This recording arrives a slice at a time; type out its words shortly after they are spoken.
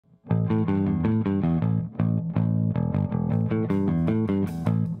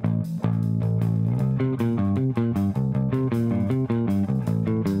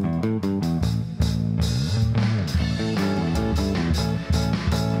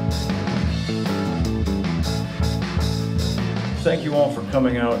Thank you all for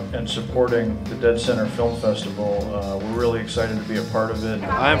coming out and supporting the deadCENTER Film Festival. We're really excited to be a part of it.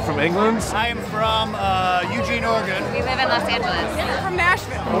 I'm from England. I am from Eugene, Oregon. We live in Los Angeles. We're from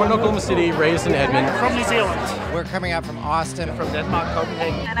Nashville. Born in Oklahoma City, raised in Edmond. From New Zealand. We're coming out from Austin. From Denmark,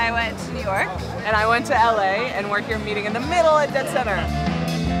 Copenhagen. And I went to New York. And I went to LA, and we're here meeting in the middle at deadCENTER.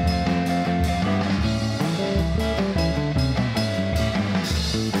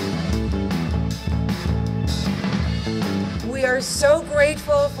 We are so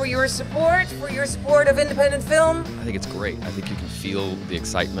grateful for your support of independent film. I think it's great. I think you can feel the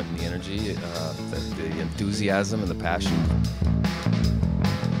excitement and the energy, the enthusiasm and the passion.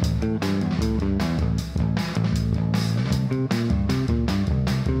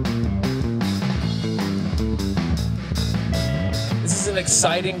 This is an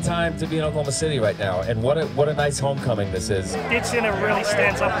exciting time to be in Oklahoma City right now, and what a nice homecoming this is. deadCENTER really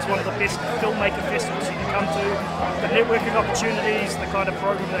stands up as one of the best filmmaker festivals you can come to. The networking opportunities, the kind of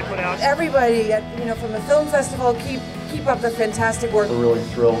program they put out. Everybody, from the film festival, keep up the fantastic work. We're really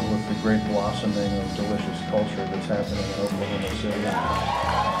thrilled with the great blossoming of delicious culture that's happening in Oklahoma City.